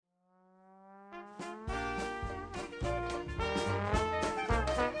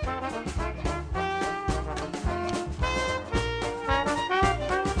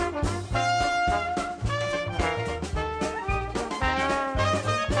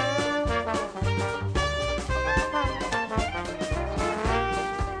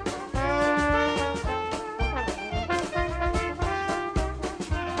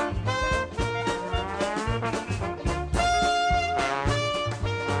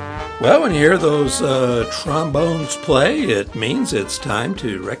Well, when you hear those trombones play, it means it's time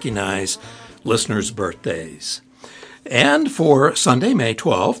to recognize listeners' birthdays. And for Sunday, May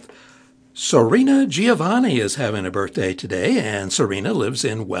 12th, Serena Giovanni is having a birthday today, and Serena lives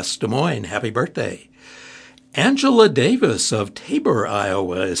in West Des Moines. Happy birthday. Angela Davis of Tabor,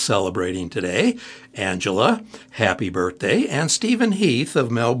 Iowa is celebrating today. Angela, happy birthday. And Stephen Heath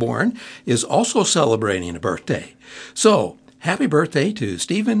of Melbourne is also celebrating a birthday. So, happy birthday to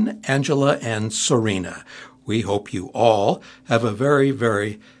Stephen, Angela, and Serena. We hope you all have a very,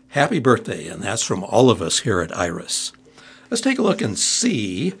 very happy birthday, and that's from all of us here at Iris. Let's take a look and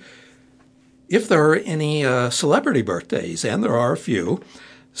see if there are any celebrity birthdays, and there are a few.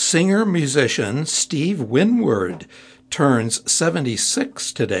 Singer-musician Steve Winwood turns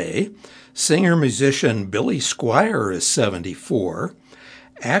 76 today. Singer-musician Billy Squier is 74.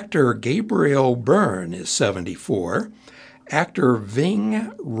 Actor Gabriel Byrne is 74. Actor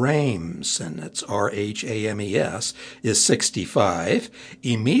Ving Rhames, and that's R-H-A-M-E-S, is 65.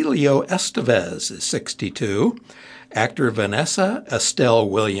 Emilio Estevez is 62. Actor Vanessa Estelle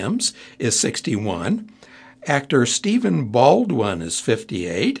Williams is 61. Actor Stephen Baldwin is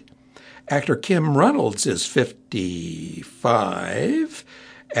 58. Actor Kim Reynolds is 55.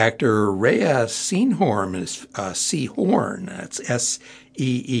 Actor Rhea Seehorn is Seehorn, that's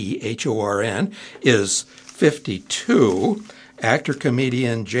S-E-E-H-O-R-N, is 52.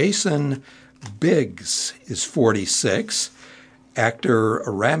 Actor-comedian Jason Biggs is 46. Actor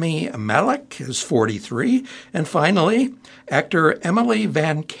Rami Malek is 43. And finally, actor Emily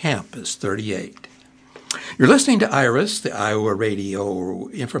Van Camp is 38. You're listening to IRIS, the Iowa Radio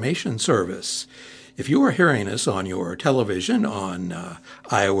Information Service. If you are hearing us on your television on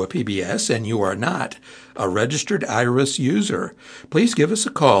Iowa PBS and you are not a registered IRIS user, please give us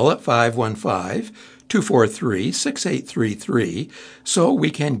a call at 515-243-6833 so we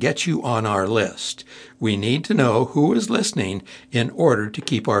can get you on our list. We need to know who is listening in order to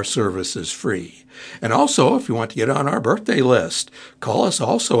keep our services free. And also, if you want to get on our birthday list, call us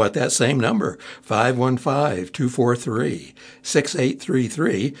also at that same number,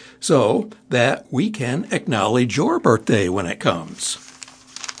 515-243-6833, so that we can acknowledge your birthday when it comes.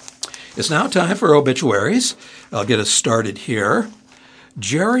 It's now time for obituaries. I'll get us started here.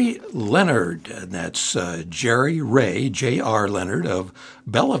 Jerry Leonard, and that's Jerry Ray, J.R. Leonard of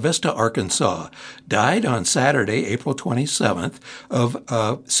Bella Vista, Arkansas, died on Saturday, April 27th of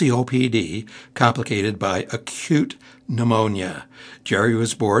COPD, complicated by acute pneumonia. Jerry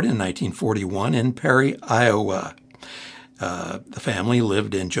was born in 1941 in Perry, Iowa. The family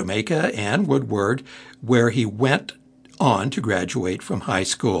lived in Jamaica and Woodward, where he went on to graduate from high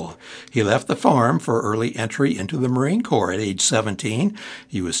school. He left the farm for early entry into the Marine Corps at age 17.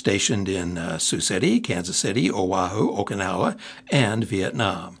 He was stationed in Sioux City, Kansas City, Oahu, Okinawa, and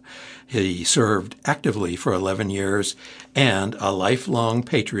Vietnam. He served actively for 11 years, and a lifelong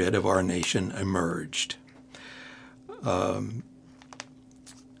patriot of our nation emerged.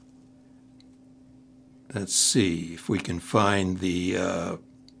 Let's see if we can find the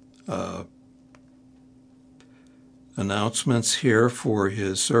announcements here for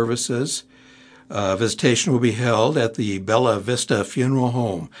his services. Visitation will be held at the Bella Vista Funeral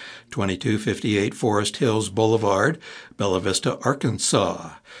Home, 2258 Forest Hills Boulevard, Bella Vista,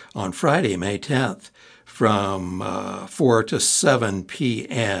 Arkansas, on Friday, May 10th, from 4 to 7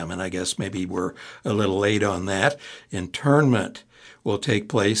 p.m. And I guess maybe we're a little late on that. Interment will take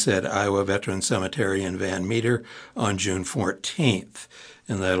place at Iowa Veterans Cemetery in Van Meter on June 14th,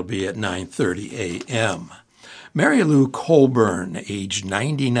 and that'll be at 9:30 a.m. Mary Lou Colburn, age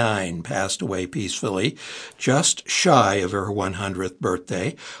 99, passed away peacefully, just shy of her 100th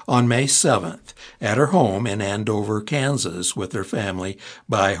birthday, on May 7th, at her home in Andover, Kansas, with her family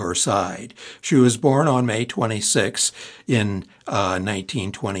by her side. She was born on May 26 in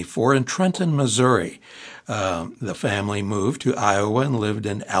 1924 in Trenton, Missouri. The family moved to Iowa and lived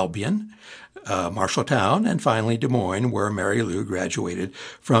in Albion, Marshalltown, and finally Des Moines, where Mary Lou graduated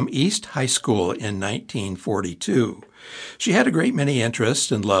from East High School in 1942. She had a great many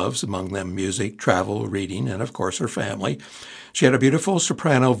interests and loves, among them music, travel, reading, and of course her family. She had a beautiful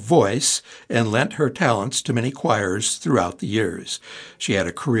soprano voice and lent her talents to many choirs throughout the years. She had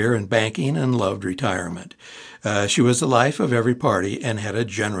a career in banking and loved retirement. She was the life of every party and had a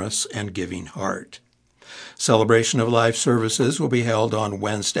generous and giving heart. Celebration of Life services will be held on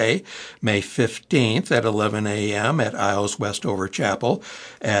Wednesday, May 15th at 11 a.m. at Isles Westover Chapel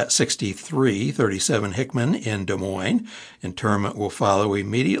at 6337 Hickman in Des Moines. Interment will follow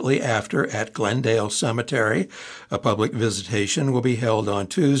immediately after at Glendale Cemetery. A public visitation will be held on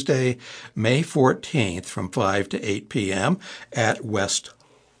Tuesday, May 14th from 5 to 8 p.m. at West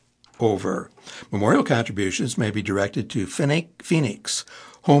over. Memorial contributions may be directed to Phoenix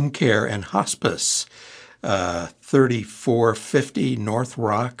Home Care and Hospice, 3450 North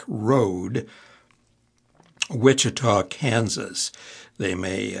Rock Road, Wichita, Kansas. They,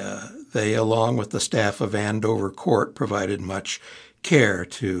 along with the staff of Andover Court, provided much care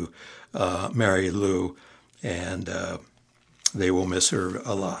to Mary Lou, and they will miss her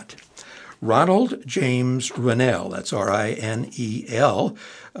a lot. Ronald James Rinell, that's R-I-N-E-L,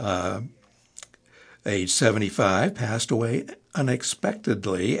 age 75, passed away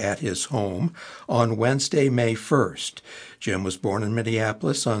unexpectedly at his home on Wednesday, May 1st. Jim was born in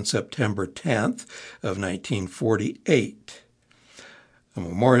Minneapolis on September 10th of 1948. A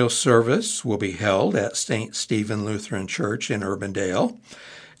memorial service will be held at St. Stephen Lutheran Church in Urbandale,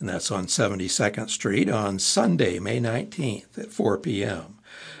 and that's on 72nd Street on Sunday, May 19th at 4 p.m.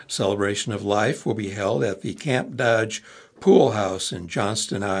 Celebration of Life will be held at the Camp Dodge Pool House in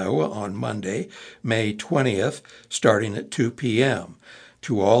Johnston, Iowa on Monday, May 20th, starting at 2 p.m.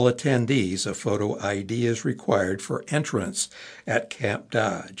 To all attendees, a photo ID is required for entrance at Camp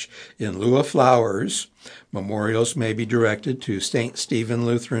Dodge. In lieu of flowers, memorials may be directed to St. Stephen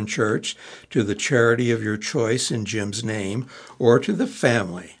Lutheran Church, to the charity of your choice in Jim's name, or to the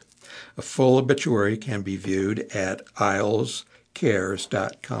family. A full obituary can be viewed at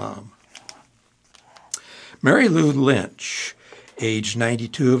IslesCares.com. Mary Lou Lynch, age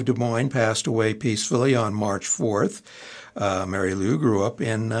 92 of Des Moines, passed away peacefully on March 4th. Mary Lou grew up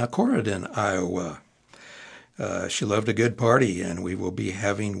in Corydon, Iowa. She loved a good party, and we will be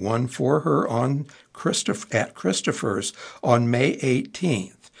having one for her at Christopher's on May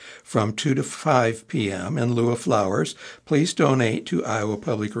 18th from 2 to 5 p.m. In lieu of flowers, please donate to Iowa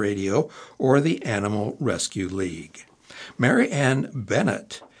Public Radio or the Animal Rescue League. Mary Ann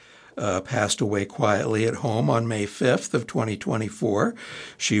Bennett passed away quietly at home on May 5th of 2024.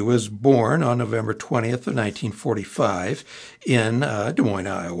 She was born on November 20th of 1945 in Des Moines,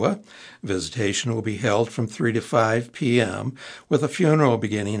 Iowa. Visitation will be held from 3 to 5 p.m. with a funeral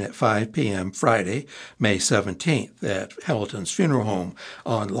beginning at 5 p.m. Friday, May 17th at Hamilton's Funeral Home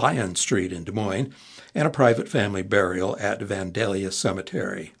on Lyon Street in Des Moines, and a private family burial at Vandalia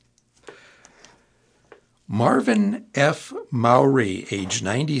Cemetery. Marvin F. Mowry, age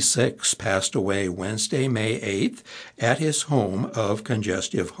 96, passed away Wednesday, May 8th at his home of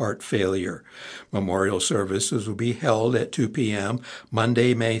congestive heart failure. Memorial services will be held at 2 p.m.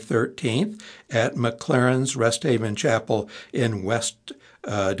 Monday, May 13th at McLaren's Rest Haven Chapel in West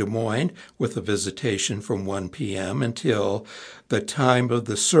Des Moines, with a visitation from 1 p.m. until the time of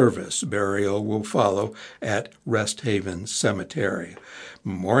the service. Burial will follow at Rest Haven Cemetery.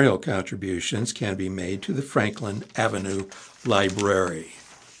 Memorial contributions can be made to the Franklin Avenue Library.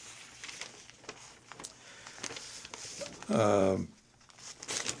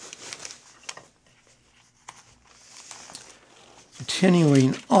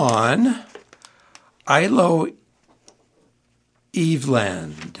 Continuing on, Ilo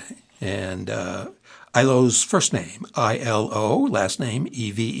Eveland, and Ilo's first name, I-L-O, last name,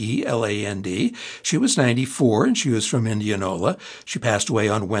 E-V-E-L-A-N-D. She was 94, and she was from Indianola. She passed away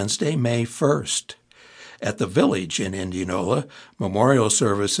on Wednesday, May 1st. At the Village in Indianola, memorial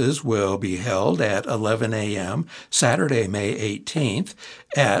services will be held at 11 a.m. Saturday, May 18th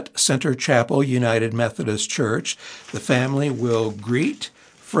at Center Chapel United Methodist Church. The family will greet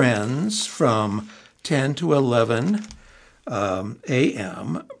friends from 10 to 11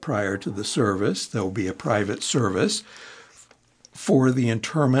 a.m. prior to the service. There will be a private service for the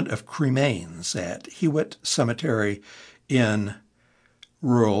interment of cremains at Hewitt Cemetery in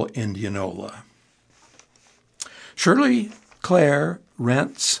rural Indianola. Shirley Claire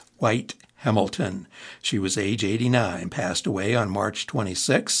Rentz White Hamilton. She was age 89, passed away on March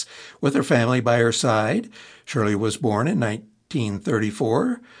 26 with her family by her side. Shirley was born in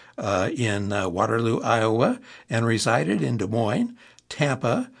 1934 in Waterloo, Iowa, and resided in Des Moines,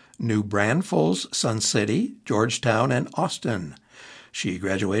 Tampa, New Braunfels, Sun City, Georgetown, and Austin. She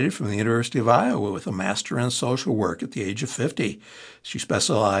graduated from the University of Iowa with a Master in Social Work at the age of 50. She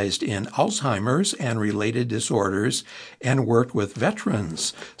specialized in Alzheimer's and related disorders and worked with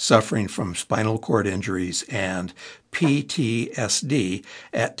veterans suffering from spinal cord injuries and PTSD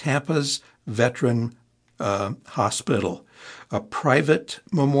at Tampa's Veteran Hospital. A private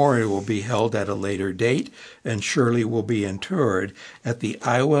memorial will be held at a later date, and Shirley will be interred at the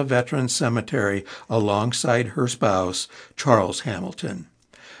Iowa Veterans Cemetery alongside her spouse, Charles Hamilton.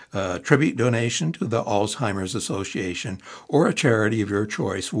 A tribute donation to the Alzheimer's Association or a charity of your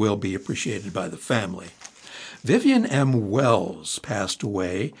choice will be appreciated by the family. Vivian M. Wells passed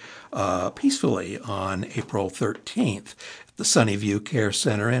away peacefully on April 13th at the Sunnyview Care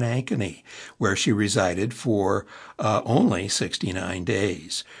Center in Ankeny, where she resided for only 69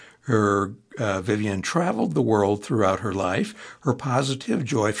 days. Vivian traveled the world throughout her life. Her positive,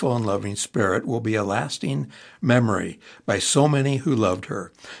 joyful, and loving spirit will be a lasting memory by so many who loved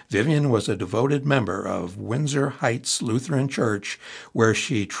her. Vivian was a devoted member of Windsor Heights Lutheran Church, where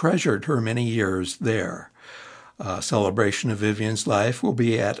she treasured her many years there. Celebration of Vivian's life will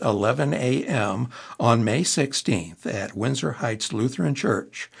be at 11 a.m. on May 16th at Windsor Heights Lutheran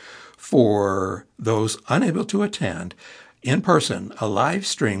Church. For those unable to attend in person, a live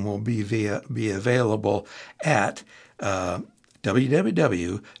stream will be available at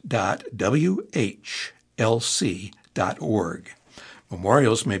www.whlc.org.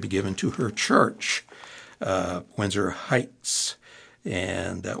 Memorials may be given to her church, Windsor Heights,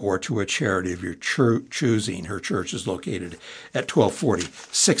 and or to a charity of your choosing. Her church is located at 1240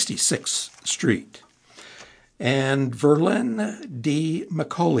 66th Street. And Verlin D.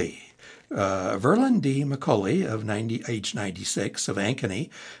 McCauley. Verlin D. McCauley, age 96, of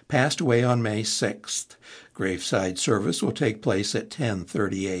Ankeny, passed away on May 6th. Graveside service will take place at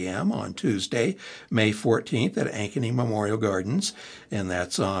 10:30 a.m. on Tuesday, May 14th at Ankeny Memorial Gardens, and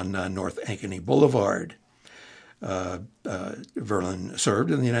that's on North Ankeny Boulevard. Verlin served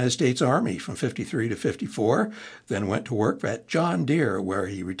in the United States Army from 53 to 54, then went to work at John Deere, where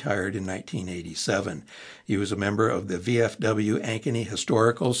he retired in 1987. He was a member of the VFW Ankeny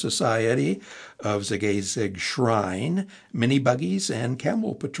Historical Society of Zagazig Shrine, Mini Buggies, and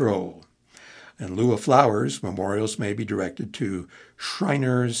Camel Patrol. In lieu of flowers, memorials may be directed to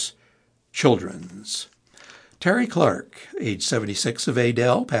Shriners Children's. Terry Clark, age 76, of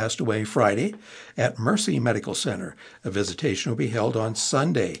Adel, passed away Friday at Mercy Medical Center. A visitation will be held on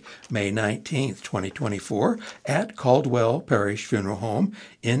Sunday, May 19th, 2024, at Caldwell Parish Funeral Home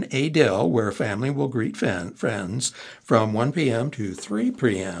in Adel, where family will greet friends from 1 p.m. to 3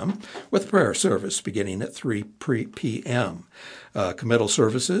 p.m., with prayer service beginning at 3 p.m. Committal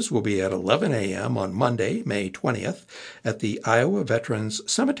services will be at 11 a.m. on Monday, May 20th, at the Iowa Veterans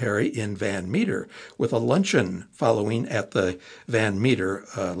Cemetery in Van Meter, with a luncheon following at the Van Meter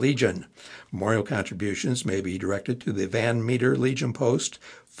Legion. Memorial contributions may be directed to the Van Meter Legion Post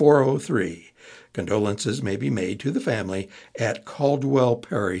 403. Condolences may be made to the family at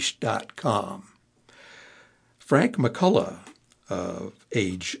caldwellparish.com. Frank McCullough,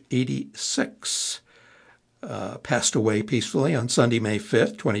 age 86, passed away peacefully on Sunday, May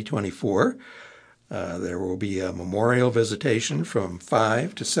 5th, 2024. There will be a memorial visitation from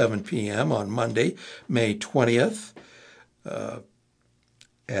 5 to 7 p.m. on Monday, May 20th,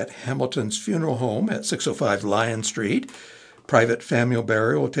 at Hamilton's Funeral Home at 605 Lion Street. Private family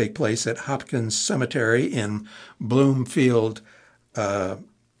burial will take place at Hopkins Cemetery in Bloomfield,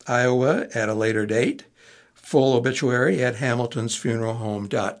 Iowa at a later date. Full obituary at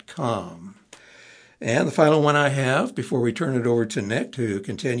hamiltonsfuneralhome.com. And the final one I have, before we turn it over to Nick to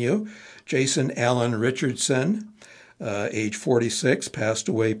continue, Jason Allen Richardson, age 46, passed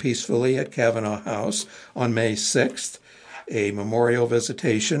away peacefully at Kavanaugh House on May 6th. A memorial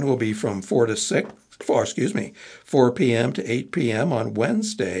visitation will be from 4 p.m. to 8 p.m. on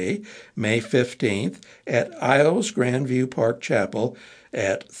Wednesday, May 15th, at Isles Grandview Park Chapel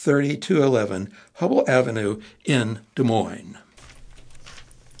at 3211 Hubble Avenue in Des Moines.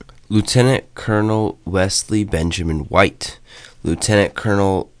 Lieutenant Colonel Wesley Benjamin White. Lieutenant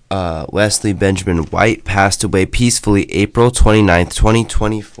Colonel Wesley Benjamin White passed away peacefully April 29,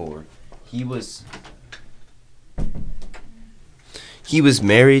 2024. He was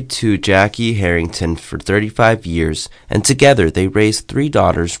married to Jackie Harrington for 35 years, and together they raised 3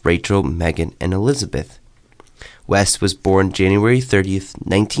 daughters, Rachel, Megan, and Elizabeth. West was born January 30th,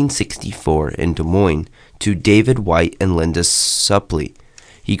 1964 in Des Moines to David White and Linda Suppley.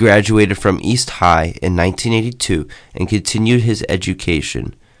 He graduated from East High in 1982 and continued his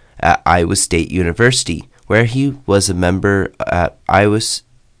education at Iowa State University, where he was a member of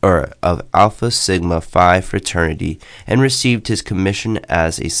Alpha Sigma Phi fraternity and received his commission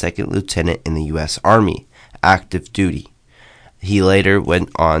as a second lieutenant in the U.S. Army, active duty. He later went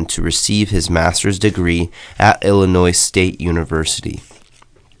on to receive his master's degree at Illinois State University.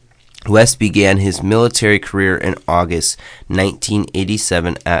 West began his military career in August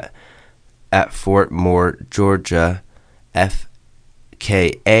 1987 at Fort Moore, Georgia,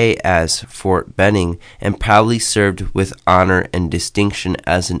 FKA as Fort Benning, and proudly served with honor and distinction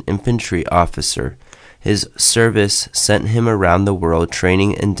as an infantry officer. His service sent him around the world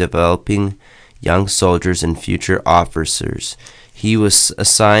training and developing young soldiers and future officers. He was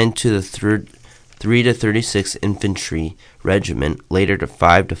assigned to the 3 to 36 Infantry Regiment, later to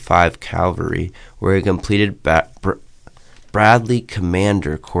 5 to 5 Cavalry, where he completed Bradley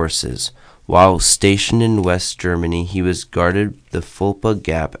Commander courses. While stationed in West Germany, he was guarded the Fulda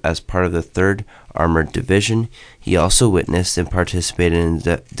Gap as part of the 3rd Armored Division. He also witnessed and participated in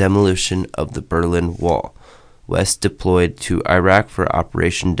the demolition of the Berlin Wall. West deployed to Iraq for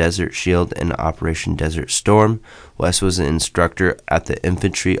Operation Desert Shield and Operation Desert Storm. West was an instructor at the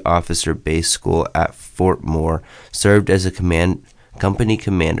Infantry Officer Base School at Fort Moore, served as a company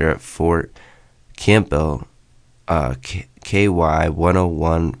commander at Fort Campbell, KY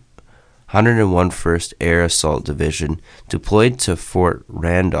 101, 101st Air Assault Division, deployed to Fort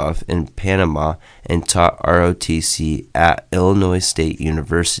Randolph in Panama, and taught ROTC at Illinois State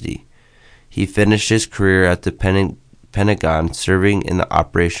University. He finished his career at the Pentagon, serving in the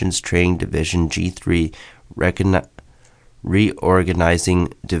Operations Training Division G3,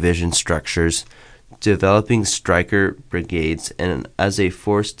 reorganizing division structures, developing striker brigades, and as a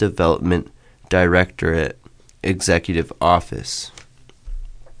Force Development Directorate Executive Office.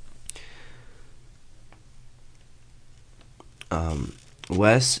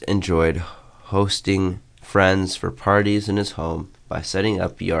 Wes enjoyed hosting friends for parties in his home by setting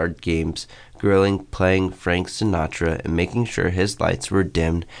up yard games, grilling, playing Frank Sinatra, and making sure his lights were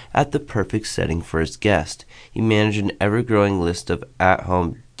dimmed at the perfect setting for his guest. He managed an ever-growing list of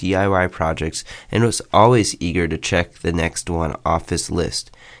at-home DIY projects and was always eager to check the next one off his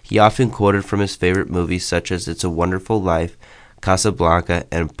list. He often quoted from his favorite movies such as It's a Wonderful Life, Casablanca,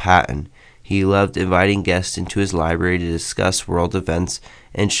 and Patton. He loved inviting guests into his library to discuss world events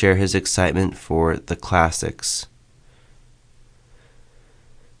and share his excitement for the classics.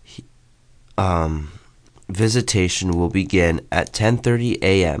 Visitation will begin at 10:30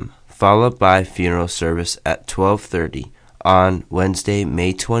 a.m., followed by funeral service at 12:30 on Wednesday,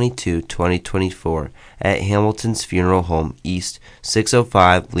 May 22, 2024, at Hamilton's Funeral Home, East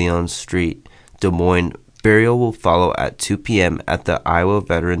 605 Leon Street, Des Moines. Burial will follow at 2 p.m. at the Iowa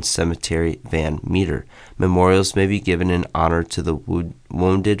Veterans Cemetery, Van Meter. Memorials may be given in honor to the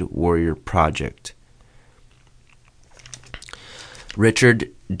Wounded Warrior Project.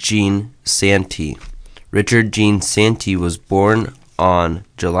 Richard Gene Santee. Richard Gene Santee was born on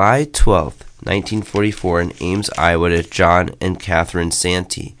July 12, 1944 in Ames, Iowa to John and Catherine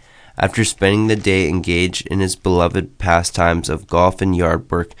Santee. After spending the day engaged in his beloved pastimes of golf and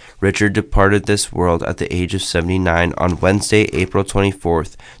yard work, Richard departed this world at the age of 79 on Wednesday, April 24,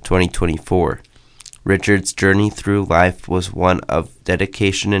 2024. Richard's journey through life was one of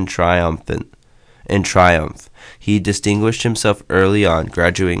dedication and triumph. He distinguished himself early on,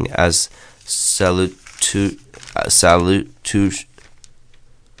 graduating as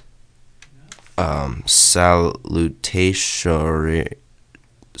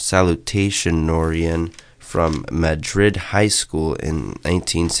salutationarian from Madrid High School in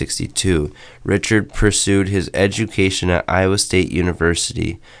 1962. Richard pursued his education at Iowa State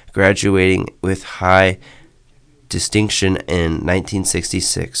University, graduating with high distinction in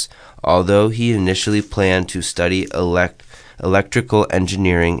 1966. Although he initially planned to study electrical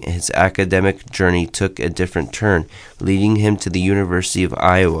engineering, his academic journey took a different turn, leading him to the University of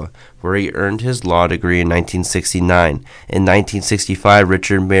Iowa, where he earned his law degree in 1969. In 1965,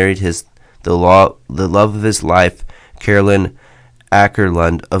 Richard married the love of his life, Carolyn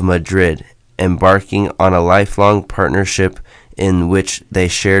Ackerlund of Madrid, embarking on a lifelong partnership in which they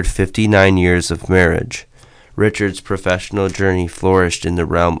shared 59 years of marriage. Richard's professional journey flourished in the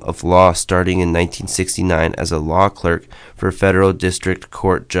realm of law, starting in 1969 as a law clerk for Federal District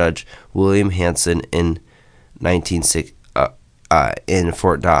Court Judge William Hanson in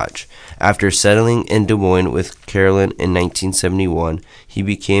Fort Dodge. After settling in Des Moines with Carolyn in 1971, he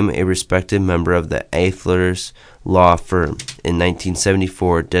became a respected member of the Athlers law firm in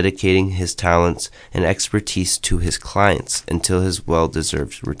 1974, dedicating his talents and expertise to his clients until his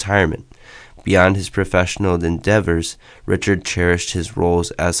well-deserved retirement. Beyond his professional endeavors, Richard cherished his roles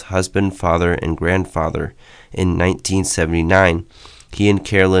as husband, father, and grandfather. In 1979, he and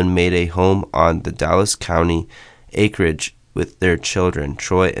Carolyn made a home on the Dallas County acreage with their children,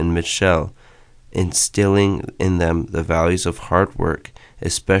 Troy and Michelle, instilling in them the values of hard work,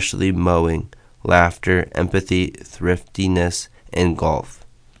 especially mowing, laughter, empathy, thriftiness, and golf.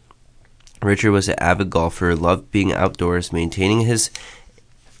 Richard was an avid golfer, loved being outdoors, maintaining his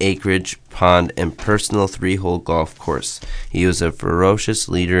acreage, pond, and personal 3-hole golf course. He was a ferocious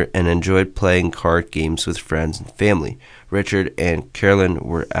leader and enjoyed playing card games with friends and family. Richard and Carolyn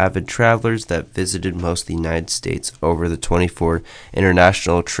were avid travelers that visited most of the United States over the 24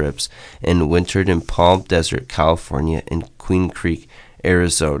 international trips and wintered in Palm Desert, California, and Queen Creek,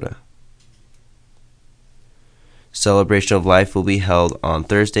 Arizona. Celebration of Life will be held on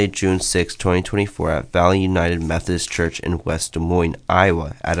Thursday, June 6, 2024 at Valley United Methodist Church in West Des Moines,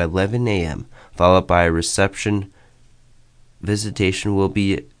 Iowa at 11 a.m., followed by a reception. Visitation will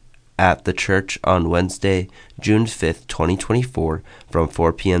be at the church on Wednesday, June 5, 2024 from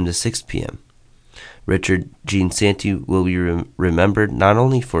 4 p.m. to 6 p.m. Richard Gene Santee will be remembered not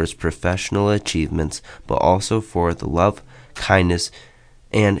only for his professional achievements, but also for the love, kindness,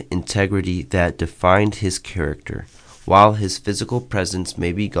 and integrity that defined his character. While his physical presence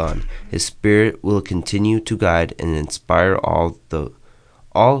may be gone, his spirit will continue to guide and inspire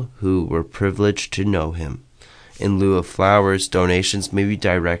all who were privileged to know him. In lieu of flowers, donations may be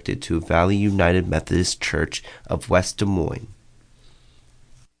directed to Valley United Methodist Church of West Des Moines.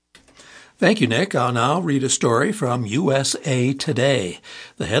 Thank you, Nick. I'll now read a story from USA Today.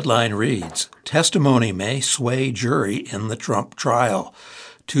 The headline reads, "Testimony may sway jury in the Trump trial.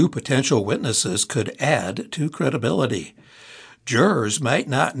 2 potential witnesses could add to credibility." Jurors might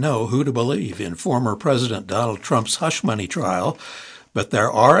not know who to believe in former President Donald Trump's hush money trial, but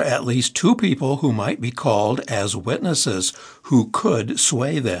there are at least 2 people who might be called as witnesses who could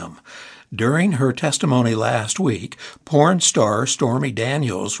sway them. During her testimony last week, porn star Stormy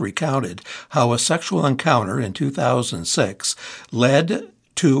Daniels recounted how a sexual encounter in 2006 led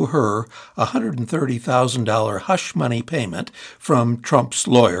to her $130,000 hush money payment from Trump's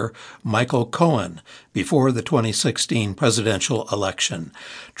lawyer, Michael Cohen, before the 2016 presidential election.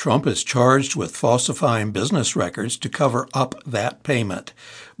 Trump is charged with falsifying business records to cover up that payment.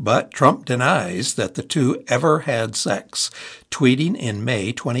 But Trump denies that the 2 ever had sex, tweeting in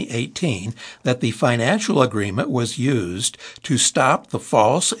May 2018 that the financial agreement was used to stop the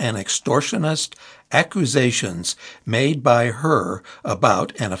false and extortionist accusations made by her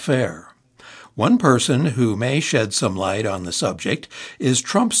about an affair. One person who may shed some light on the subject is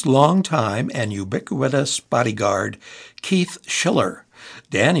Trump's longtime and ubiquitous bodyguard, Keith Schiller.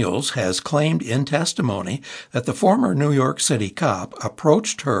 Daniels has claimed in testimony that the former New York City cop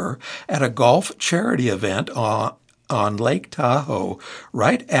approached her at a golf charity event on Lake Tahoe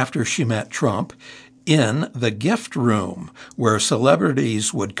right after she met Trump in the gift room where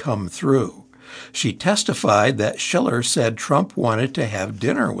celebrities would come through. She testified that Schiller said Trump wanted to have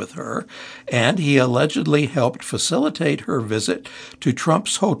dinner with her, and he allegedly helped facilitate her visit to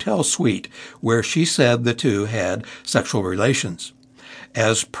Trump's hotel suite, where she said the 2 had sexual relations.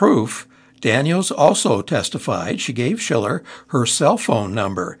 As proof, Daniels also testified she gave Schiller her cell phone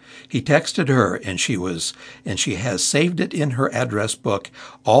number. He texted her, and she has saved it in her address book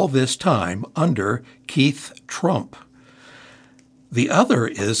all this time under Keith Trump. The other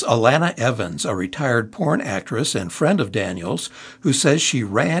is Alana Evans, a retired porn actress and friend of Daniels, who says she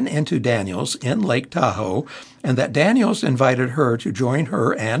ran into Daniels in Lake Tahoe and that Daniels invited her to join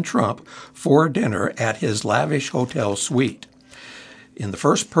her and Trump for dinner at his lavish hotel suite. In the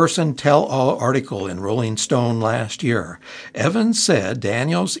first-person tell-all article in Rolling Stone last year, Evans said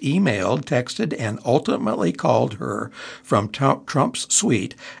Daniels emailed, texted, and ultimately called her from Trump's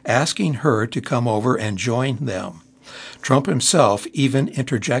suite, asking her to come over and join them. Trump himself even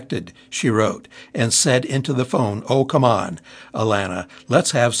interjected, she wrote, and said into the phone, "Oh, come on, Alana,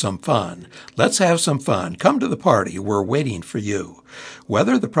 let's have some fun. Let's have some fun. Come to the party. We're waiting for you."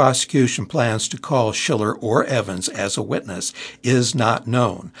 Whether the prosecution plans to call Schiller or Evans as a witness is not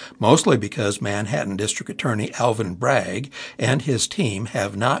known, mostly because Manhattan District Attorney Alvin Bragg and his team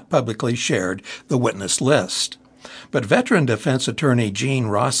have not publicly shared the witness list. But veteran defense attorney Gene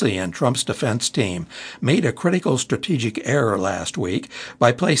Rossi and Trump's defense team made a critical strategic error last week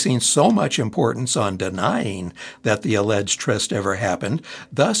by placing so much importance on denying that the alleged tryst ever happened,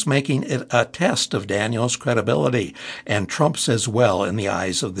 thus making it a test of Daniels' credibility and Trump's as well in the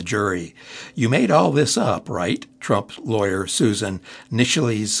eyes of the jury. "You made all this up, right?" Trump lawyer Susan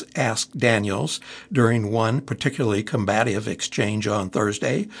Nicheles asked Daniels during one particularly combative exchange on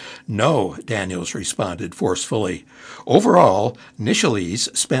Thursday. "No," Daniels responded forcefully. Overall, Nicheles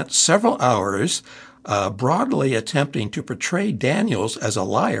spent several hours broadly attempting to portray Daniels as a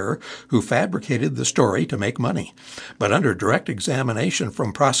liar who fabricated the story to make money. But under direct examination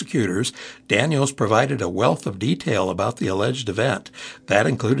from prosecutors, Daniels provided a wealth of detail about the alleged event. That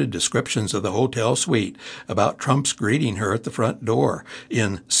included descriptions of the hotel suite, about Trump's greeting her at the front door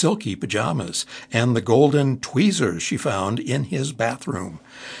in silky pajamas, and the golden tweezers she found in his bathroom.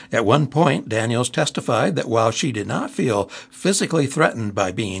 At one point, Daniels testified that while she did not feel physically threatened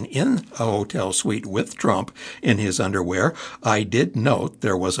by being in a hotel suite with Trump in his underwear, "I did note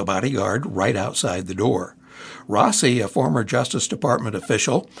there was a bodyguard right outside the door." Rossi, a former Justice Department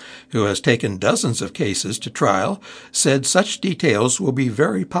official who has taken dozens of cases to trial, said such details will be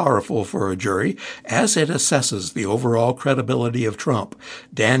very powerful for a jury as it assesses the overall credibility of Trump,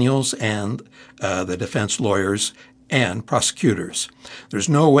 Daniels, and the defense lawyers and prosecutors. There's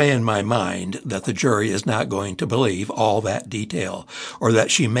no way in my mind that the jury is not going to believe all that detail, or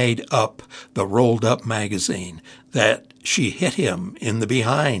that she made up the rolled-up magazine, that she hit him in the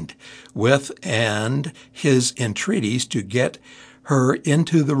behind with and his entreaties to get her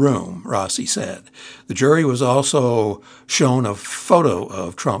into the room, Rossi said. The jury was also shown a photo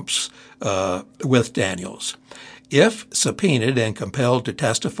of Trump's with Daniels. If subpoenaed and compelled to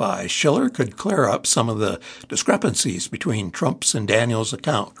testify, Schiller could clear up some of the discrepancies between Trump's and Daniels'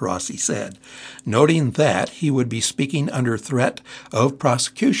 account, Rossi said, noting that he would be speaking under threat of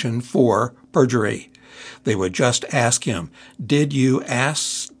prosecution for perjury. They would just ask him, did you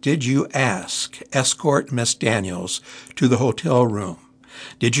escort Miss Daniels to the hotel room?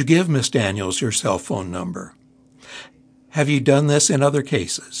 Did you give Miss Daniels your cell phone number? Have you done this in other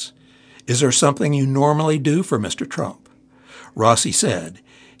cases? Is there something you normally do for Mr. Trump? Rossi said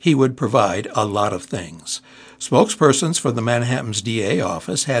he would provide a lot of things. Spokespersons for the Manhattan's DA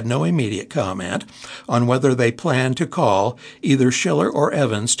office had no immediate comment on whether they planned to call either Schiller or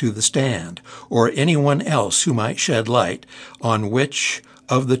Evans to the stand, or anyone else who might shed light on which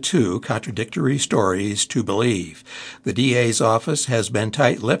of the two contradictory stories to believe. The DA's office has been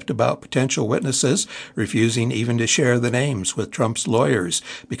tight-lipped about potential witnesses, refusing even to share the names with Trump's lawyers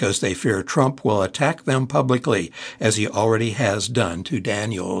because they fear Trump will attack them publicly, as he already has done to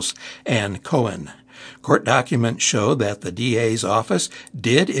Daniels and Cohen. Court documents show that the DA's office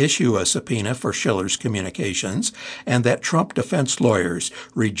did issue a subpoena for Schiller's communications, and that Trump defense lawyers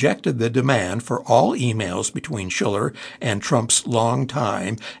rejected the demand for all emails between Schiller and Trump's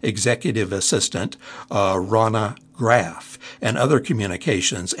longtime executive assistant, Ronna Graff, and other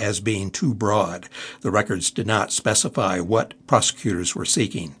communications as being too broad. The records did not specify what prosecutors were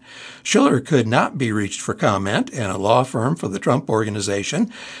seeking. Schiller could not be reached for comment, and a law firm for the Trump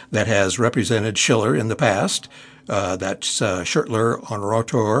Organization that has represented Schiller in the past, that's Schertler,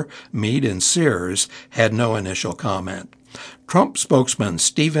 Honorator, Meade, and Sears, had no initial comment. Trump spokesman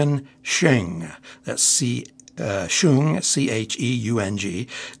Stephen Schung, that's Schung, C-H-E-U-N-G,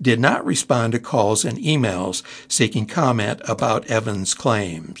 did not respond to calls and emails seeking comment about Evans'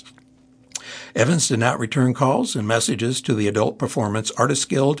 claims. Evans did not return calls and messages to the Adult Performance Artists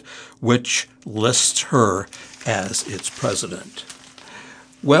Guild, which lists her as its president.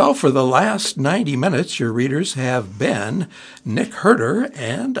 Well, for the last 90 minutes, your readers have been Nick Herter,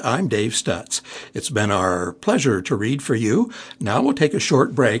 and I'm Dave Stutz. It's been our pleasure to read for you. Now we'll take a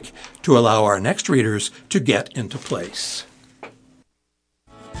short break to allow our next readers to get into place.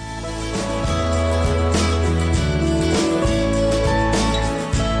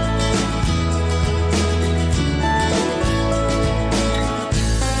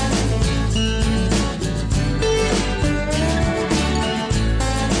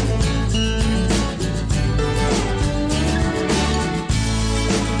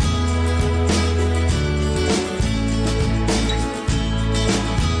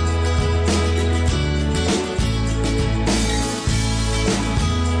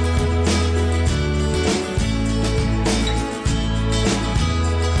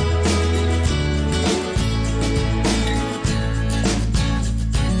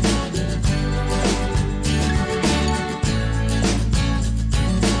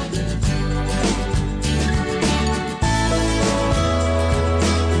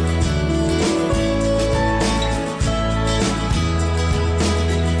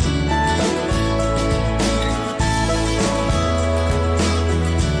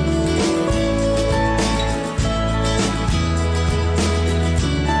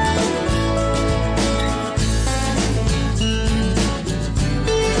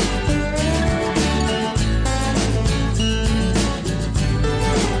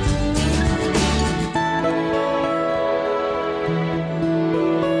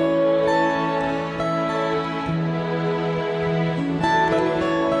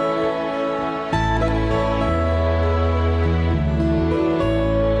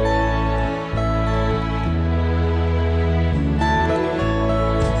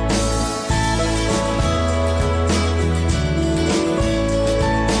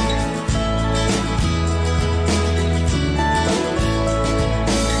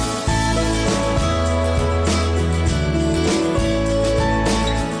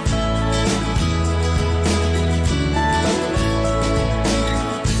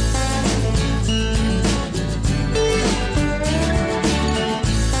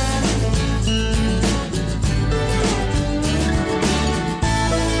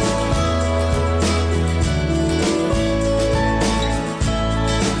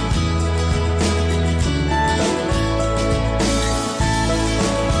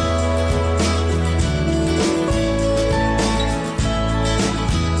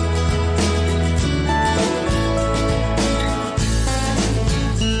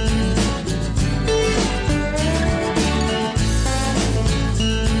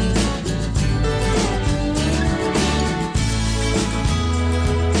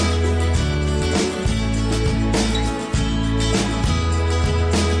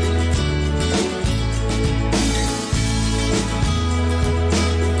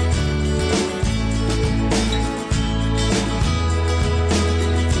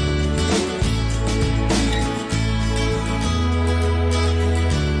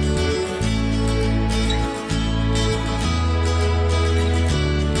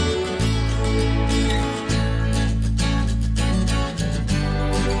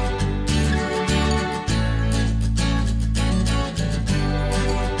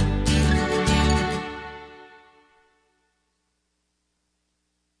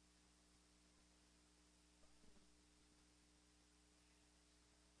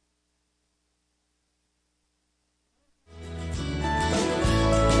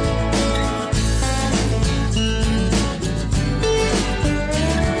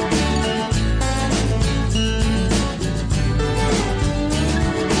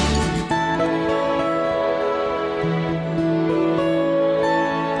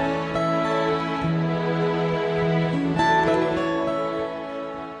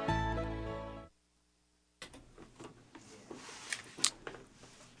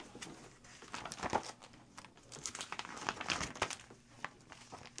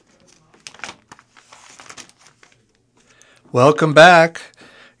 Welcome back.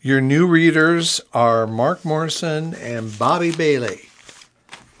 Your new readers are Mark Morrison and Bobby Bailey.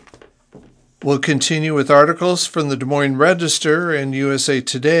 We'll continue with articles from the Des Moines Register and USA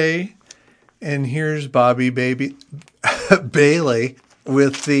Today. And here's Bobby Bailey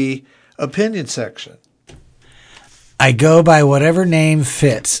with the opinion section. I go by whatever name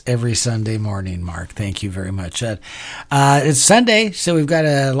fits every Sunday morning, Mark. Thank you very much. It's Sunday, so we've got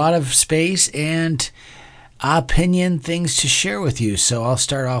a lot of space and opinion things to share with you. So I'll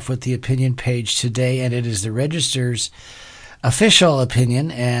start off with the opinion page today, and it is the Register's official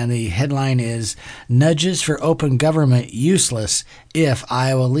opinion, and the headline is Nudges for Open Government Useless If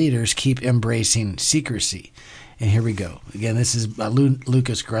Iowa Leaders Keep Embracing Secrecy. And here we go. Again, this is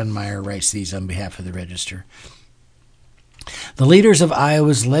Lucas Grunmeyer writes these on behalf of the Register. The leaders of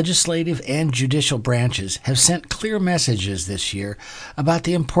Iowa's legislative and judicial branches have sent clear messages this year about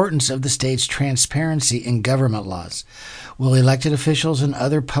the importance of the state's transparency in government laws. Will elected officials and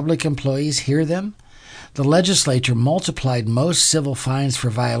other public employees hear them? The legislature multiplied most civil fines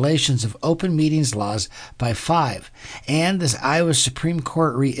for violations of open meetings laws by 5, and the Iowa Supreme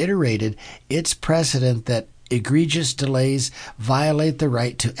Court reiterated its precedent that egregious delays violate the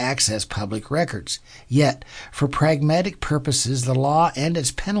right to access public records. Yet, for pragmatic purposes, the law and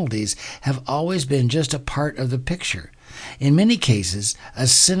its penalties have always been just a part of the picture. In many cases, a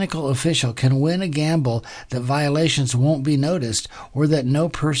cynical official can win a gamble that violations won't be noticed or that no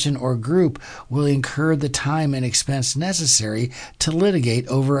person or group will incur the time and expense necessary to litigate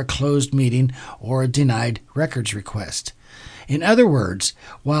over a closed meeting or a denied records request. In other words,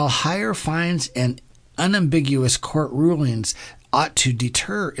 while higher fines and unambiguous court rulings ought to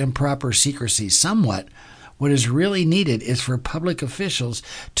deter improper secrecy somewhat, what is really needed is for public officials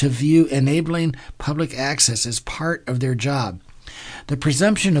to view enabling public access as part of their job. The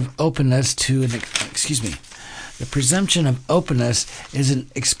presumption of openness is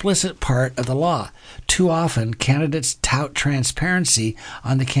an explicit part of the law. Too often, candidates tout transparency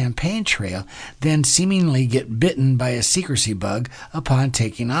on the campaign trail, then seemingly get bitten by a secrecy bug upon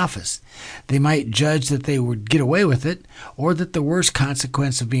taking office. They might judge that they would get away with it, or that the worst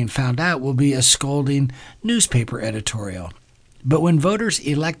consequence of being found out will be a scolding newspaper editorial. But when voters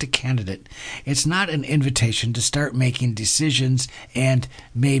elect a candidate, it's not an invitation to start making decisions and,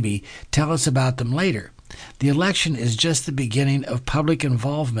 maybe, tell us about them later. The election is just the beginning of public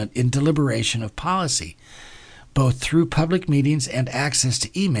involvement in deliberation of policy, both through public meetings and access to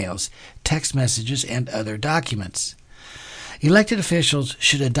emails, text messages, and other documents. Elected officials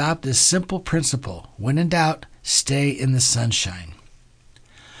should adopt this simple principle: when in doubt, stay in the sunshine.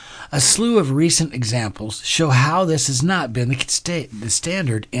 A slew of recent examples show how this has not been the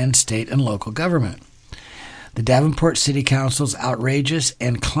standard in state and local government. The Davenport City Council's outrageous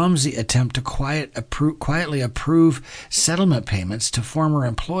and clumsy attempt to quietly approve settlement payments to former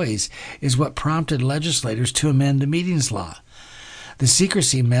employees is what prompted legislators to amend the meetings law. The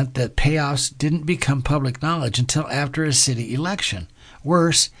secrecy meant that payoffs didn't become public knowledge until after a city election.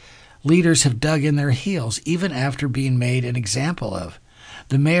 Worse, leaders have dug in their heels even after being made an example of.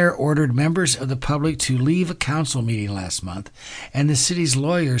 The mayor ordered members of the public to leave a council meeting last month, and the city's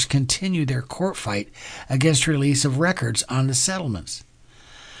lawyers continue their court fight against release of records on the settlements.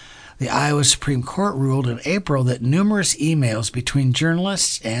 The Iowa Supreme Court ruled in April that numerous emails between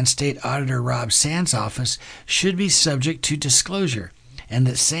journalists and State Auditor Rob Sand's office should be subject to disclosure, and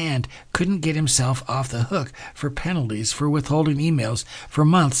that Sand couldn't get himself off the hook for penalties for withholding emails for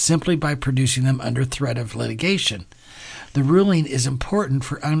months simply by producing them under threat of litigation. The ruling is important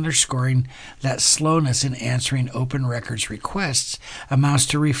for underscoring that slowness in answering open records requests amounts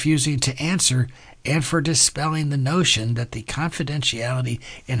to refusing to answer, and for dispelling the notion that the confidentiality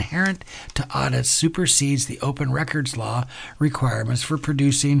inherent to audits supersedes the open records law requirements for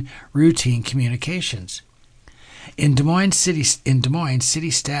producing routine communications. In Des Moines, city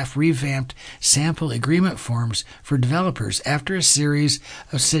staff revamped sample agreement forms for developers after a series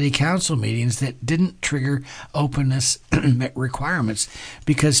of city council meetings that didn't trigger openness requirements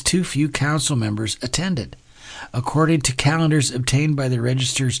because too few council members attended. According to calendars obtained by the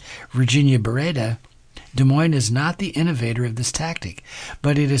Register's Virginia Beretta, Des Moines is not the innovator of this tactic,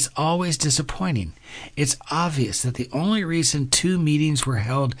 but it is always disappointing. It's obvious that the only reason 2 meetings were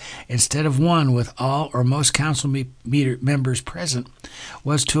held instead of 1 with all or most council members present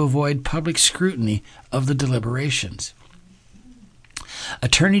was to avoid public scrutiny of the deliberations.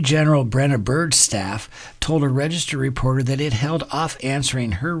 Attorney General Brenna Bird's staff told a Register reporter that it held off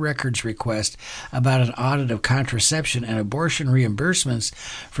answering her records request about an audit of contraception and abortion reimbursements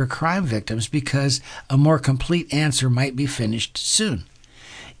for crime victims because a more complete answer might be finished soon.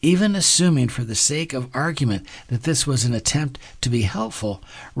 Even assuming for the sake of argument that this was an attempt to be helpful,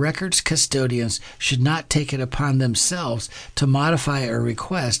 records custodians should not take it upon themselves to modify a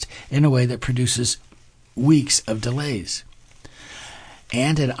request in a way that produces weeks of delays.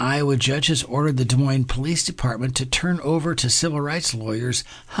 And an Iowa judge has ordered the Des Moines Police Department to turn over to civil rights lawyers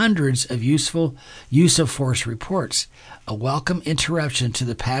hundreds of useful use of force reports, a welcome interruption to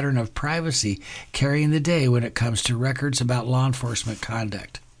the pattern of privacy carrying the day when it comes to records about law enforcement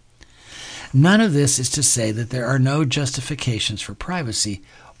conduct. None of this is to say that there are no justifications for privacy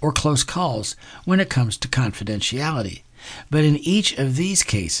or close calls when it comes to confidentiality. But in each of these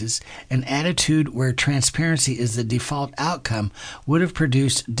cases, an attitude where transparency is the default outcome would have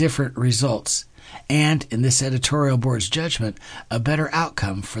produced different results, and, in this editorial board's judgment, a better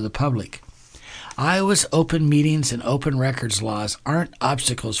outcome for the public. Iowa's open meetings and open records laws aren't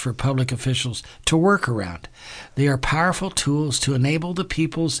obstacles for public officials to work around. They are powerful tools to enable the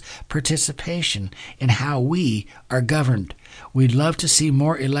people's participation in how we are governed. We'd love to see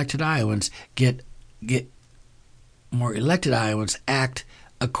more elected Iowans act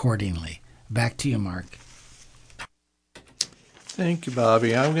accordingly. Back to you, Mark. Thank you,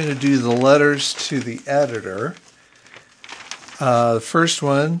 Bobby. I'm going to do the letters to the editor. The first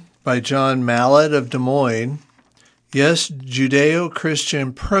one by John Mallett of Des Moines. Yes,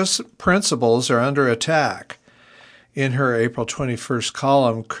 Judeo-Christian principles are under attack. In her April 21st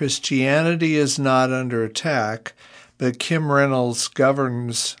column, Christianity is not under attack, but Kim Reynolds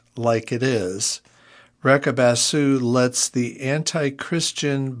governs like it is. Rekha Basu lets the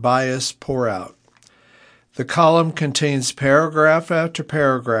anti-Christian bias pour out. The column contains paragraph after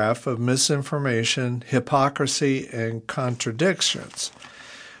paragraph of misinformation, hypocrisy, and contradictions.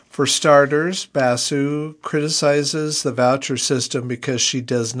 For starters, Basu criticizes the voucher system because she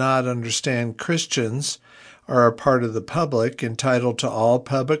does not understand Christians are a part of the public entitled to all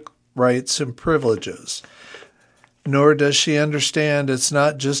public rights and privileges. Nor does she understand it's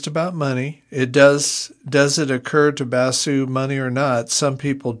not just about money. Does it occur to Basu, money or not, some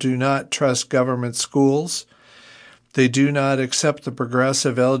people do not trust government schools. They do not accept the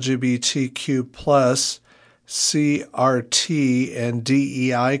progressive LGBTQ plus CRT and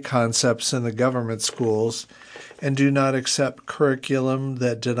DEI concepts in the government schools, and do not accept curriculum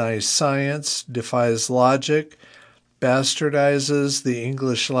that denies science, defies logic, bastardizes the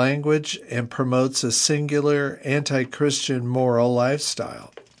English language, and promotes a singular anti-Christian moral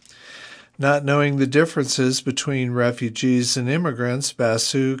lifestyle. Not knowing the differences between refugees and immigrants,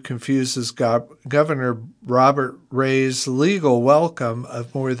 Basu confuses Governor Robert Ray's legal welcome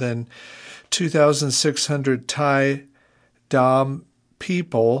of more than 2,600 Thai Dam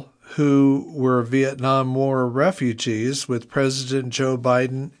people who were Vietnam War refugees with President Joe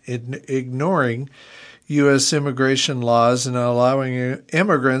Biden ignoring U.S. immigration laws and allowing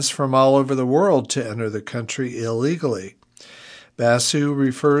immigrants from all over the world to enter the country illegally. Basu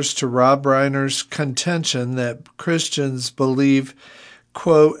refers to Rob Reiner's contention that Christians believe,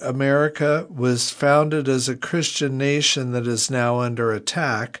 quote, America was founded as a Christian nation that is now under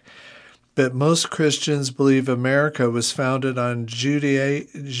attack, but most Christians believe America was founded on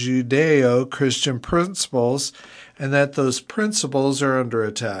Judeo-Christian principles and that those principles are under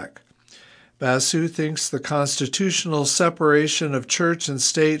attack. Basu thinks the constitutional separation of church and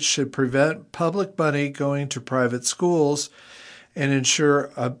state should prevent public money going to private schools and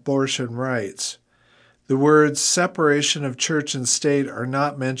ensure abortion rights. The words separation of church and state are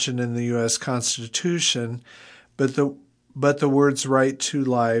not mentioned in the U.S. Constitution, but the words right to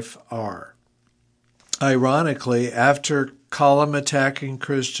life are. Ironically, after column attacking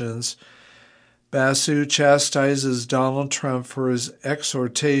Christians, Basu chastises Donald Trump for his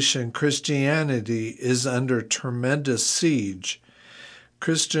exhortation, Christianity is under tremendous siege.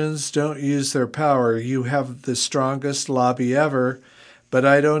 Christians don't use their power. You have the strongest lobby ever, but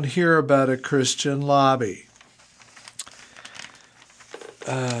I don't hear about a Christian lobby.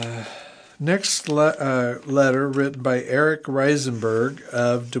 Next letter written by Eric Reisenberg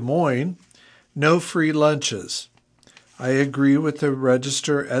of Des Moines, No Free Lunches. I agree with the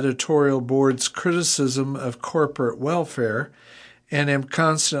Register editorial board's criticism of corporate welfare and am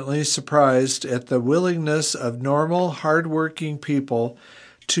constantly surprised at the willingness of normal, hardworking people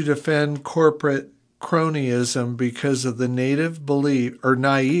to defend corporate cronyism because of the naive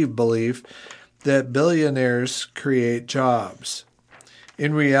belief that billionaires create jobs.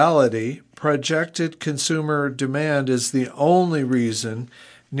 In reality, projected consumer demand is the only reason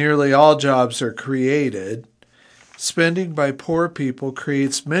nearly all jobs are created. Spending by poor people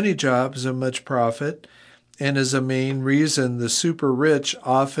creates many jobs and much profit, and is a main reason the super rich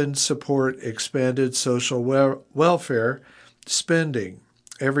often support expanded social welfare spending.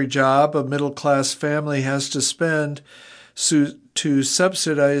 every job a middle-class family has to spend to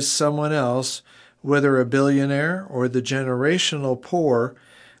subsidize someone else, whether a billionaire or the generational poor,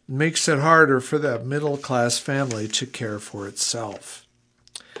 makes it harder for that middle-class family to care for itself.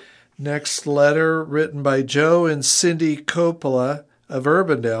 Next letter, written by Joe and Cindy Coppola of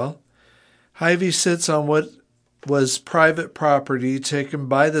Urbandale. Hy-Vee sits on what was private property taken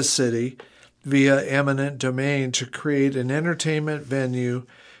by the city via eminent domain to create an entertainment venue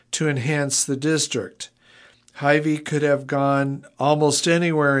to enhance the district. Hy-Vee could have gone almost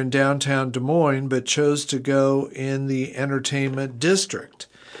anywhere in downtown Des Moines, but chose to go in the entertainment district.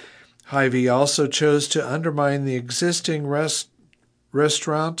 Hy-Vee also chose to undermine the existing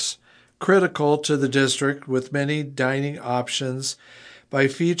restaurants critical to the district with many dining options by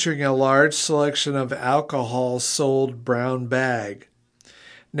featuring a large selection of alcohol sold brown bag.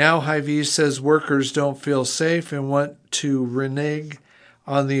 Now Hy-Vee says workers don't feel safe and want to renege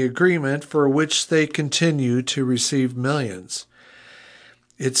on the agreement for which they continue to receive millions.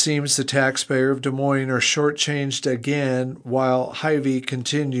 It seems the taxpayer of Des Moines are shortchanged again while Hy-Vee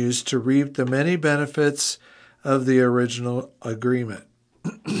continues to reap the many benefits of the original agreement.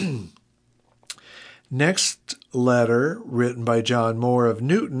 Next letter, written by John Moore of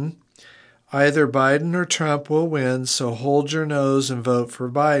Newton. Either Biden or Trump will win, so hold your nose and vote for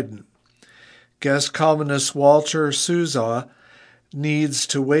Biden. Guest columnist Walter Souza needs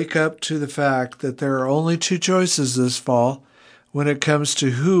to wake up to the fact that there are only two choices this fall when it comes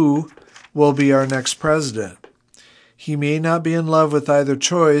to who will be our next president. He may not be in love with either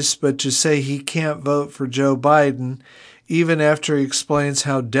choice, but to say he can't vote for Joe Biden, even after he explains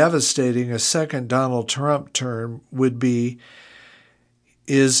how devastating a second Donald Trump term would be,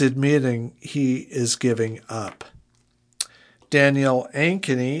 is admitting he is giving up. Daniel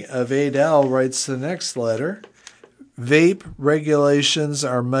Ankeny of Adel writes the next letter. Vape regulations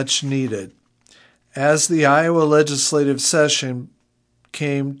are much needed. As the Iowa legislative session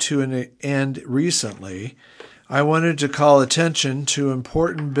came to an end recently, I wanted to call attention to an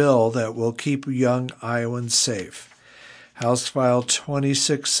important bill that will keep young Iowans safe. House File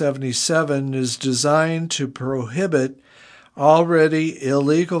 2677 is designed to prohibit already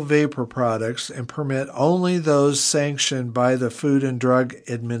illegal vapor products and permit only those sanctioned by the Food and Drug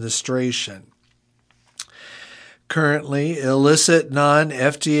Administration. Currently, illicit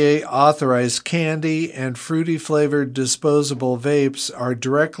non-FDA authorized candy and fruity-flavored disposable vapes are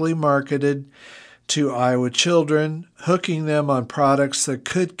directly marketed to Iowa children, hooking them on products that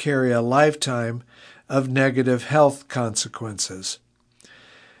could carry a lifetime of negative health consequences.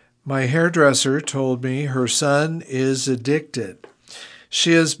 My hairdresser told me her son is addicted.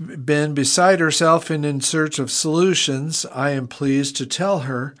 She has been beside herself and in search of solutions. I am pleased to tell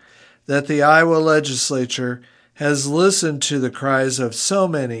her that the Iowa legislature has listened to the cries of so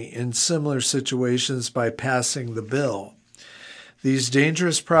many in similar situations by passing the bill. These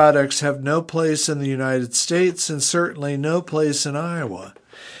dangerous products have no place in the United States and certainly no place in Iowa.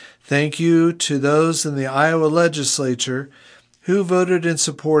 Thank you to those in the Iowa legislature who voted in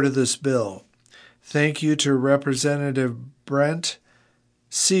support of this bill. Thank you to Representative Brent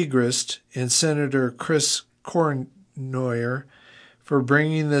Segrist and Senator Chris Cornoyer for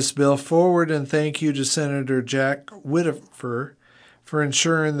bringing this bill forward, and thank you to Senator Jack Whitaker for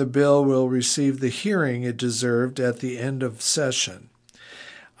ensuring the bill will receive the hearing it deserved at the end of session.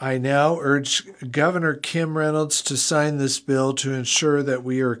 I now urge Governor Kim Reynolds to sign this bill to ensure that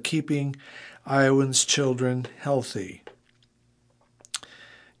we are keeping Iowans' children healthy.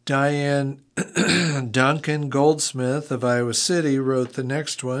 Diane Duncan Goldsmith of Iowa City wrote the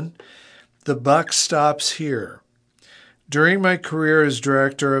next one. The buck stops here. During my career as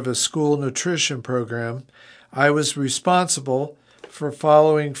director of a school nutrition program, I was responsible for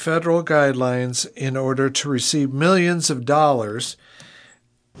following federal guidelines in order to receive millions of dollars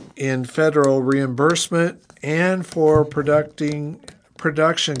in federal reimbursement and for production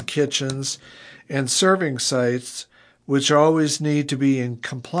kitchens and serving sites, which always need to be in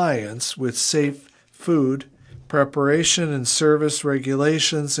compliance with safe food preparation and service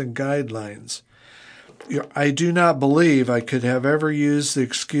regulations and guidelines. I do not believe I could have ever used the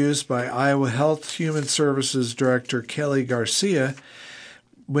excuse by Iowa Health Human Services Director Kelly Garcia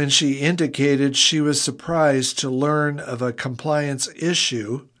when she indicated she was surprised to learn of a compliance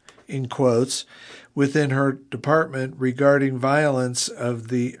issue, in quotes, within her department regarding violation of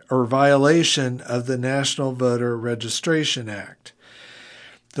the National Voter Registration Act.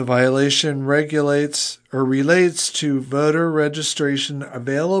 The violation relates to voter registration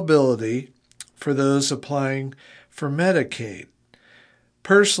availability for those applying for Medicaid.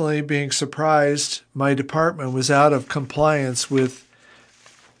 Personally, being surprised my department was out of compliance with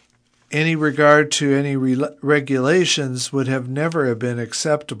Any regard to any regulations would have never have been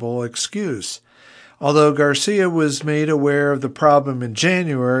acceptable excuse. Although Garcia was made aware of the problem in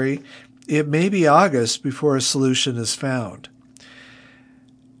January, it may be August before a solution is found.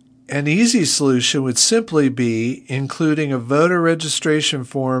 An easy solution would simply be including a voter registration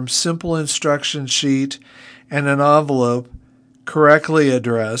form, simple instruction sheet, and an envelope correctly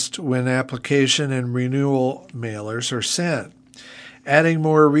addressed when application and renewal mailers are sent. Adding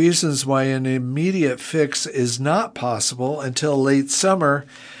more reasons why an immediate fix is not possible until late summer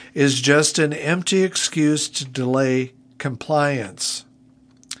is just an empty excuse to delay compliance.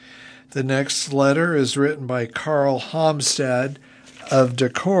 The next letter is written by Carl Homstad of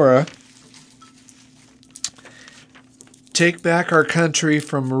Decorah. Take back our country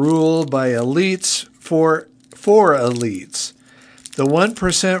from rule by elites for elites. The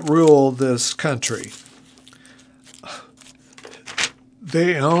 1% rule this country.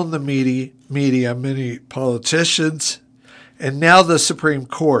 They own the media, many politicians, and now the Supreme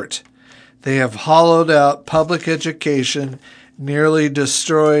Court. They have hollowed out public education, nearly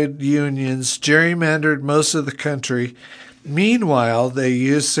destroyed unions, gerrymandered most of the country. Meanwhile, they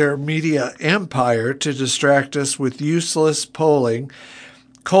use their media empire to distract us with useless polling,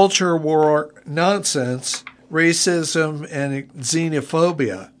 culture war nonsense, racism, and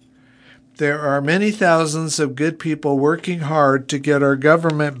xenophobia. There are many thousands of good people working hard to get our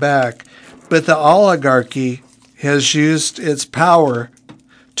government back, but the oligarchy has used its power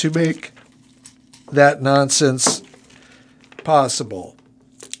to make that nonsense possible.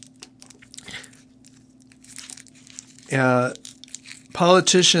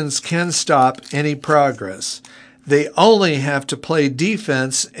 Politicians can stop any progress. They only have to play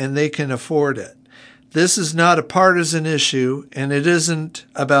defense, and they can afford it. This is not a partisan issue, and it isn't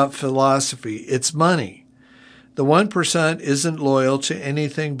about philosophy. It's money. The 1% isn't loyal to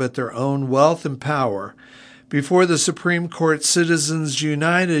anything but their own wealth and power. Before the Supreme Court Citizens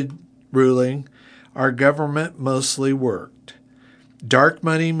United ruling, our government mostly worked. Dark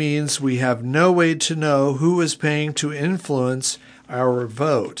money means we have no way to know who is paying to influence our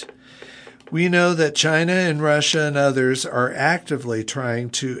vote. We know that China and Russia and others are actively trying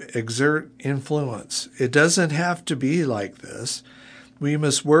to exert influence. It doesn't have to be like this. We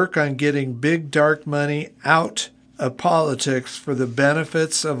must work on getting big dark money out of politics for the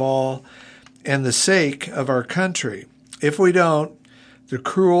benefits of all and the sake of our country. If we don't, the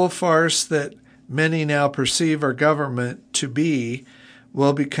cruel farce that many now perceive our government to be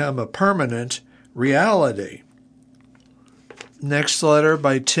will become a permanent reality. Next letter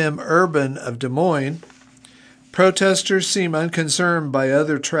by Tim Urban of Des Moines. Protesters seem unconcerned by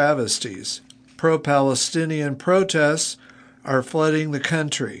other travesties. Pro-Palestinian protests are flooding the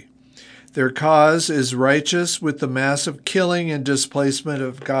country. Their cause is righteous with the massive killing and displacement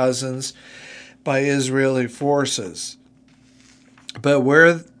of Gazans by Israeli forces. But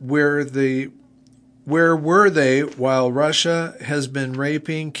where were they while Russia has been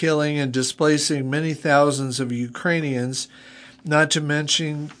raping, killing, and displacing many thousands of Ukrainians, not to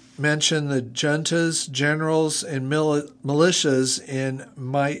mention the juntas, generals, and militias in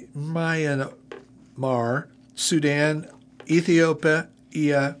Myanmar, Sudan, Ethiopia,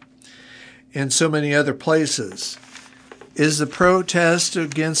 and so many other places? Is the protest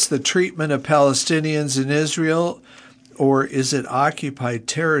against the treatment of Palestinians in Israel, or is it occupied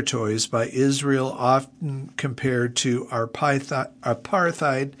territories by Israel, often compared to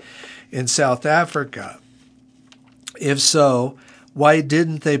apartheid in South Africa? If so, why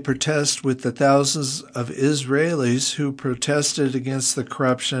didn't they protest with the thousands of Israelis who protested against the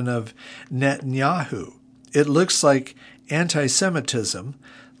corruption of Netanyahu? It looks like anti-Semitism,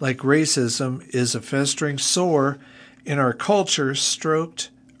 like racism, is a festering sore in our culture, stoked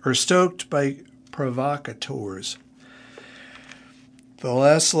by provocateurs. The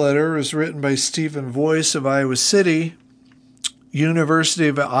last letter is written by Stephen Voice of Iowa City. University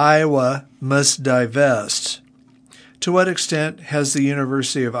of Iowa must divest. To what extent has the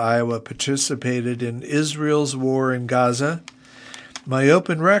University of Iowa participated in Israel's war in Gaza? My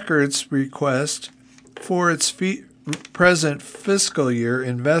open records request for its present fiscal year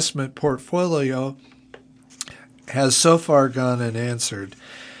investment portfolio has so far gone unanswered,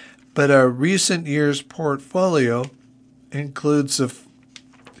 but a recent year's portfolio includes the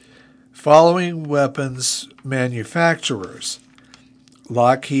following weapons manufacturers: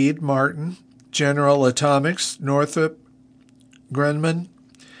 Lockheed Martin, General Atomics, Northrop Grumman,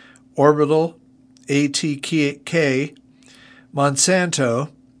 Orbital, ATK, Monsanto,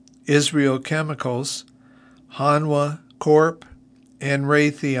 Israel Chemicals, Hanwha Corp., and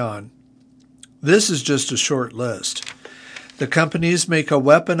Raytheon. This is just a short list. The companies make a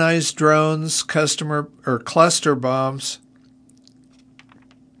weaponized drones, customer or cluster bombs,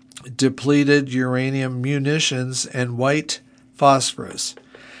 depleted uranium munitions, and white phosphorus.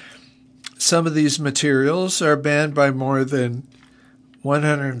 Some of these materials are banned by more than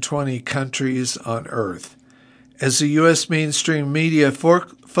 120 countries on Earth. As the U.S. mainstream media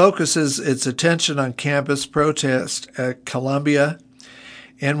focuses its attention on campus protests at Columbia,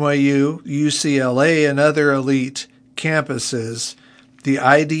 NYU, UCLA, and other elite campuses, the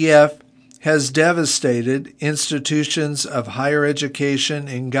IDF has devastated institutions of higher education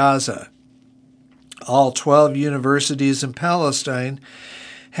in Gaza. All 12 universities in Palestine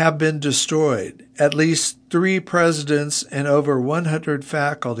have been destroyed. At least 3 presidents and over 100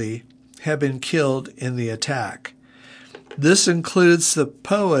 faculty have been killed in the attack. This includes the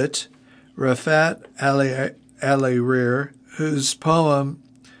poet Rafat Al-Rir, whose poem,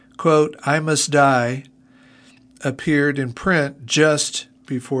 quote, "I Must Die," appeared in print just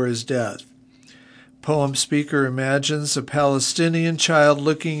before his death. Poem speaker imagines a Palestinian child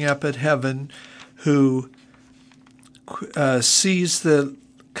looking up at heaven who sees the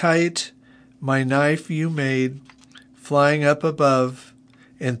kite, my knife you made, flying up above,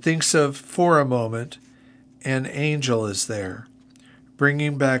 and thinks of, for a moment, an angel is there,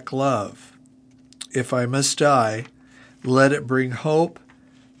 bringing back love. If I must die, let it bring hope,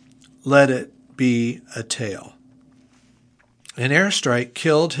 let it be a tale. An airstrike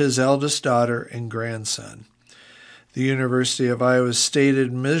killed his eldest daughter and grandson. The University of Iowa's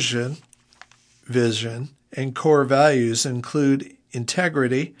stated mission, vision, and core values include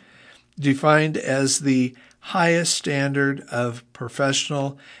integrity, defined as the highest standard of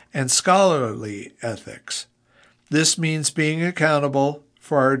professional and scholarly ethics. This means being accountable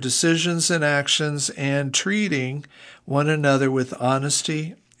for our decisions and actions and treating one another with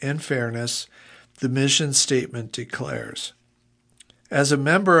honesty and fairness, the mission statement declares. As a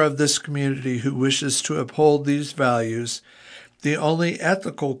member of this community who wishes to uphold these values, the only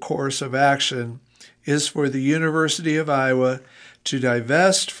ethical course of action is for the University of Iowa to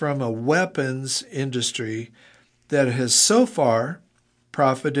divest from a weapons industry that has so far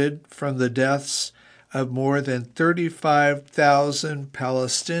profited from the deaths of more than 35,000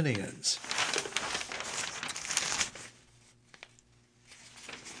 Palestinians.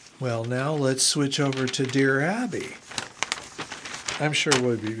 Well, now let's switch over to Dear Abby. I'm sure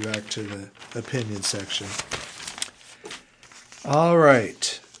we'll be back to the opinion section. All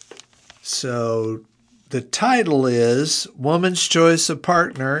right. So the title is Woman's Choice of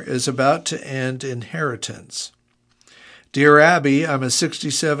Partner is About to End Inheritance. Dear Abby, I'm a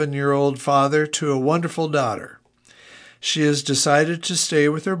 67-year-old father to a wonderful daughter. She has decided to stay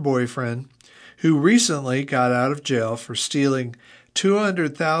with her boyfriend, who recently got out of jail for stealing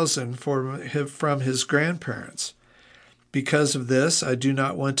 $200,000 from his grandparents. Because of this, I do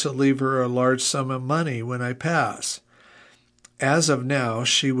not want to leave her a large sum of money when I pass. As of now,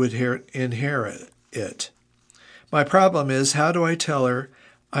 she would inherit it. My problem is, how do I tell her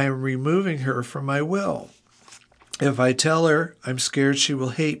I am removing her from my will? If I tell her, I'm scared she will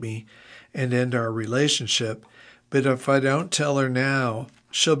hate me and end our relationship. But if I don't tell her now,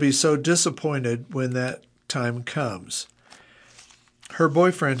 she'll be so disappointed when that time comes. Her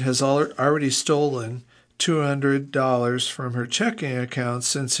boyfriend has already stolen $200 from her checking account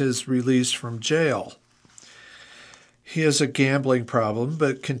since his release from jail. He has a gambling problem,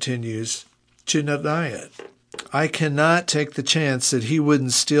 but continues to deny it. I cannot take the chance that he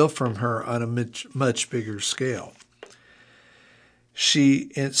wouldn't steal from her on a much bigger scale. She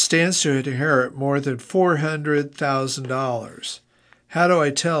stands to inherit more than $400,000. How do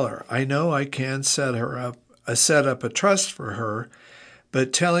I tell her? I know I can set up a trust for her,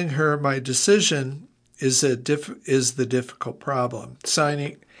 but telling her my decision is the difficult problem.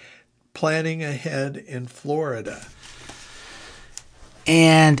 Planning ahead in Florida.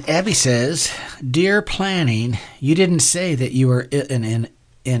 And Abby says, Dear Planning, you didn't say that you were in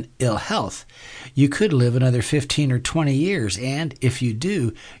ill health. You could live another 15 or 20 years, and if you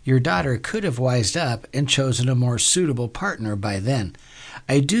do, your daughter could have wised up and chosen a more suitable partner by then.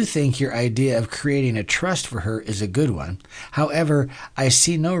 I do think your idea of creating a trust for her is a good one. However, I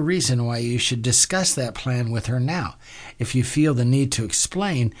see no reason why you should discuss that plan with her now. If you feel the need to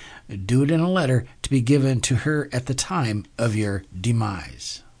explain, do it in a letter to be given to her at the time of your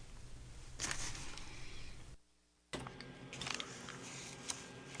demise.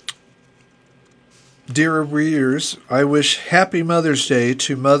 Dear readers, I wish Happy Mother's Day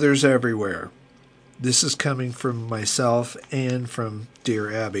to mothers everywhere. This is coming from myself and from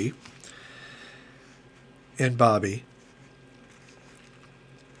Dear Abby and Bobby.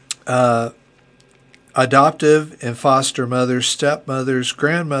 adoptive and foster mothers, stepmothers,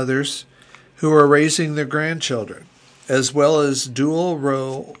 grandmothers who are raising their grandchildren, as well as dual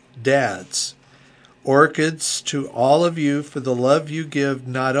role dads. Orchids to all of you for the love you give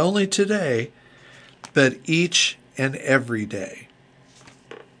not only today, but each and every day.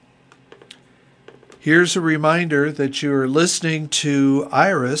 Here's a reminder that you are listening to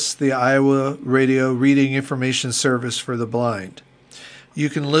IRIS, the Iowa Radio Reading Information Service for the Blind. You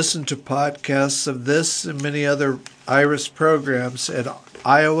can listen to podcasts of this and many other IRIS programs at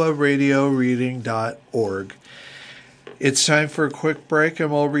iowaradioreading.org. It's time for a quick break,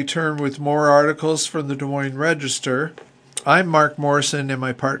 and we'll return with more articles from the Des Moines Register. I'm Mark Morrison, and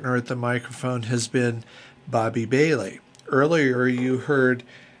my partner at the microphone has been Bobby Bailey. Earlier, you heard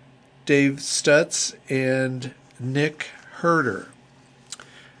Dave Stutz and Nick Herder.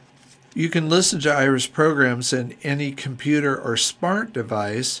 You can listen to IRIS programs in any computer or smart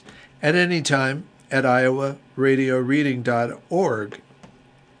device at any time at iowaradioreading.org.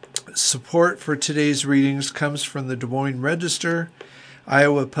 Support for today's readings comes from the Des Moines Register,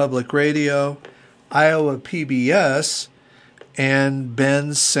 Iowa Public Radio, Iowa PBS, and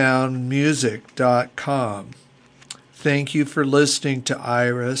bensoundmusic.com. Thank you for listening to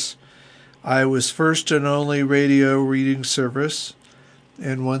IRIS, Iowa's first and only radio reading service.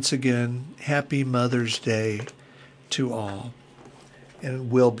 And once again, happy Mother's Day to all.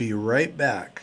 And we'll be right back.